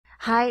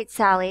Hi, it's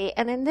Sally,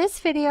 and in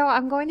this video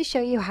I'm going to show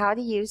you how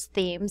to use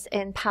themes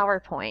in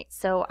PowerPoint.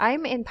 So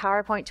I'm in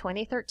PowerPoint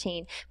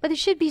 2013, but it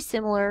should be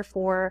similar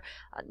for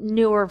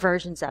newer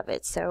versions of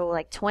it, so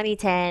like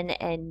 2010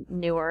 and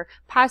newer,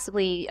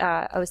 possibly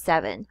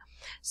 '07.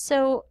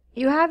 So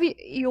you have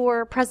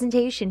your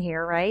presentation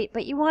here, right?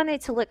 But you want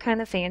it to look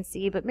kind of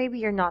fancy, but maybe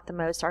you're not the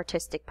most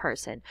artistic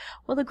person.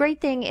 Well, the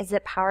great thing is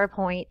that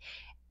PowerPoint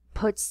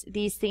puts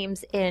these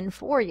themes in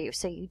for you,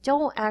 so you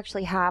don't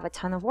actually have a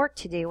ton of work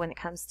to do when it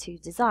comes to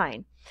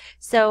design.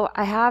 So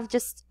I have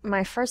just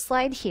my first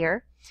slide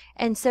here,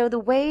 and so the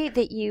way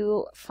that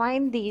you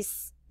find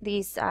these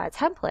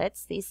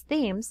templates, these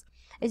themes,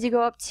 is you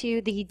go up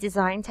to the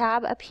Design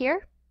tab up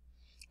here,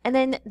 and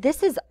then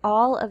this is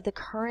all of the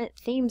current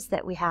themes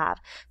that we have.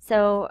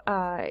 So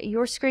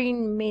your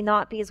screen may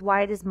not be as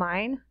wide as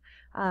mine,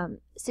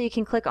 so you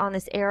can click on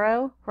this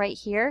arrow right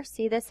here.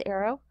 See this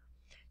arrow?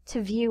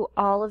 To view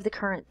all of the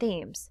current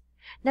themes.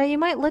 Now you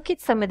might look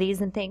at some of these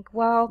and think,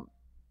 well,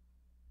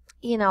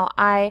 you know,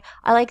 I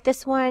like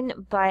this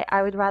one, but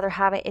I would rather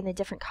have it in a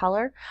different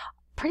color.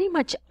 Pretty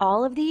much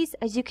all of these,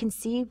 as you can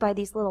see by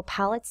these little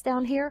palettes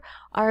down here,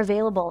 are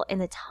available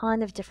in a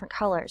ton of different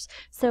colors.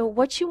 So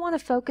what you want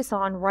to focus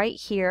on right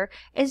here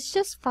is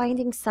just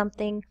finding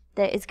something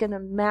that is going to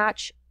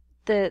match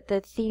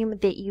the theme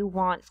that you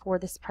want for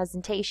this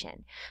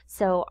presentation.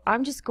 So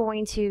I'm just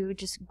going to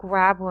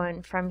grab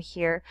one from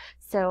here.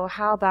 So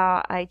how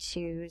about I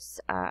choose,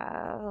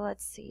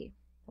 let's see,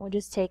 we'll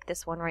just take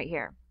this one right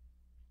here.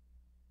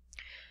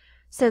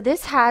 So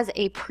this has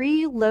a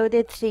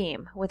pre-loaded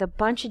theme with a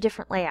bunch of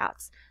different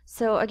layouts.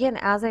 So again,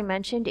 as I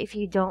mentioned, if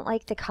you don't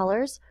like the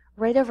colors,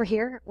 right over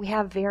here we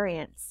have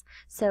variants.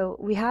 So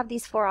we have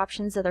these 4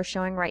 options that are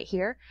showing right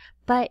here,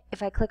 but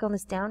if I click on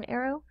this down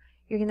arrow,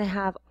 you're going to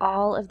have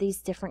all of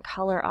these different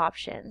color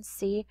options.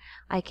 See,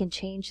 I can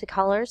change the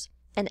colors,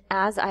 and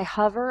as I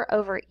hover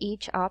over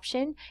each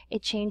option,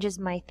 it changes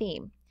my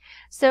theme.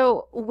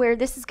 So where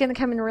this is going to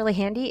come in really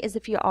handy is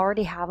if you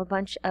already have a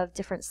bunch of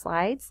different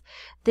slides,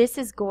 this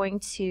is going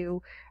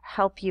to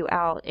help you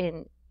out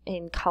in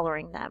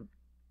coloring them.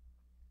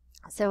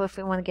 So if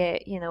we want to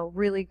get, you know,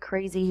 really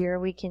crazy here,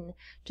 we can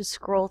just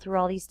scroll through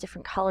all these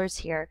different colors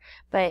here.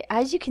 But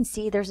as you can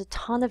see, there's a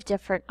ton of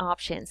different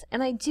options.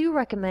 And I do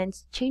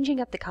recommend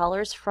changing up the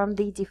colors from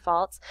the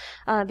defaults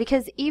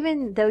because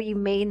even though you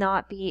may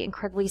not be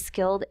incredibly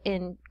skilled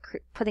in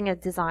putting a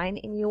design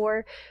in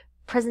your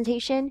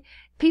presentation,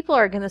 people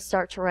are going to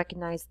start to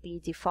recognize the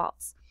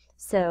defaults.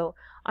 So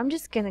I'm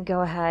just going to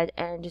go ahead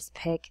and just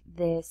pick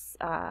this,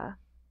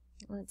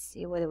 let's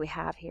see, what do we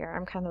have here?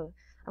 I'm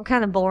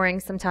kind of boring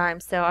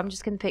sometimes, so I'm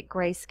just going to pick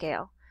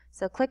grayscale.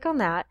 So click on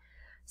that.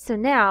 So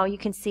now you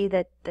can see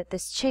that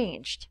this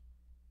changed.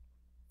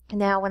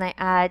 Now when I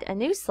add a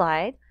new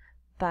slide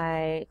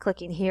by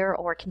clicking here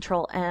or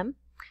Control M,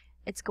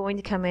 it's going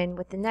to come in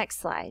with the next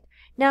slide.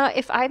 Now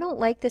if I don't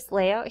like this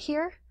layout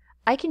here,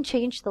 I can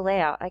change the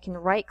layout. I can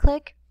right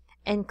click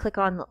and click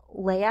on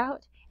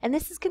Layout, and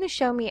this is going to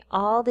show me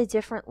all the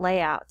different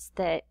layouts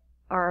that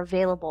are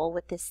available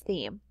with this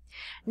theme.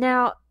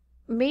 Now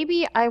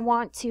maybe I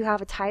want to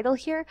have a title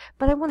here,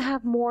 but I want to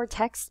have more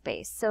text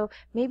space. So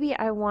maybe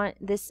I want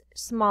this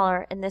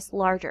smaller and this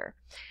larger.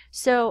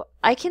 So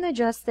I can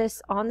adjust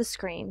this on the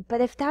screen, but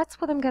if that's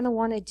what I'm going to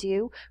want to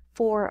do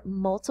for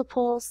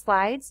multiple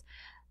slides,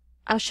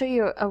 I'll show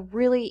you a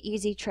really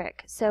easy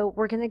trick. So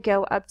we're going to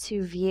go up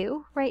to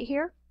View right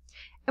here,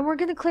 and we're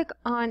going to click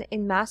on,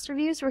 in Master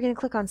Views, we're going to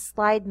click on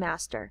Slide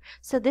Master.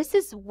 So this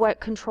is what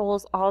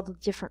controls all the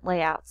different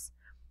layouts.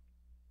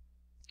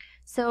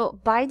 So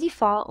by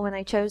default, when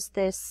I chose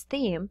this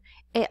theme,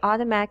 it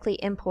automatically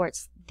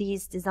imports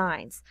these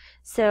designs.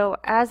 So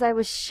as I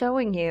was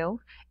showing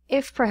you,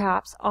 if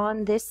perhaps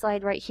on this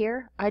slide right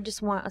here, I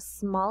just want a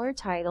smaller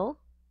title,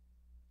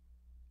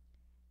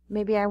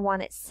 maybe I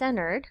want it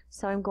centered,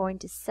 so I'm going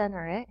to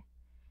center it,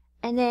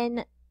 and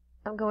then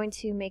I'm going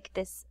to make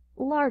this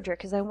larger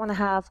because I want to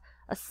have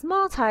a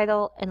small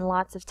title and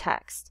lots of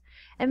text.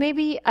 And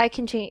maybe I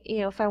can change, you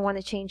know, if I want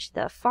to change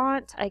the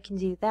font, I can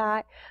do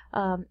that.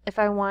 If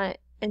I want,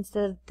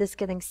 instead of this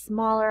getting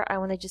smaller, I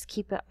want to just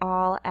keep it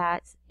all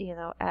at, you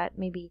know, at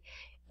maybe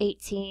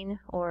 18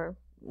 or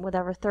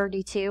whatever,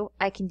 32,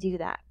 I can do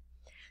that.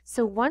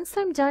 So once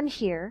I'm done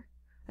here,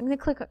 I'm going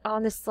to click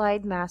on the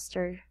Slide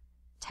Master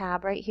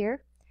tab right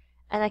here,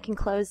 and I can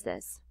close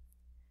this.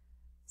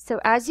 So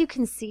as you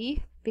can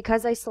see,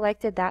 because I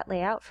selected that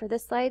layout for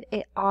this slide,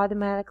 it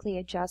automatically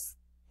adjusts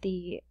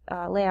the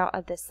layout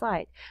of this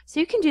slide. So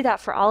you can do that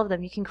for all of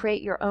them. You can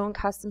create your own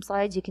custom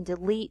slides. You can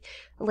delete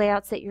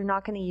layouts that you're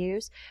not going to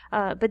use.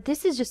 But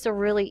this is just a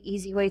really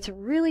easy way to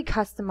really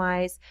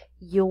customize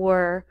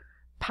your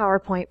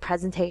PowerPoint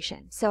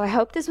presentation. So I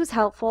hope this was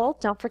helpful.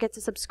 Don't forget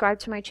to subscribe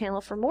to my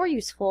channel for more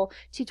useful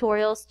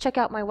tutorials. Check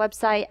out my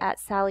website at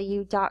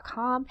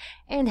sallyu.com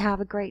and have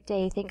a great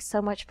day. Thanks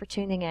so much for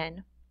tuning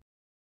in.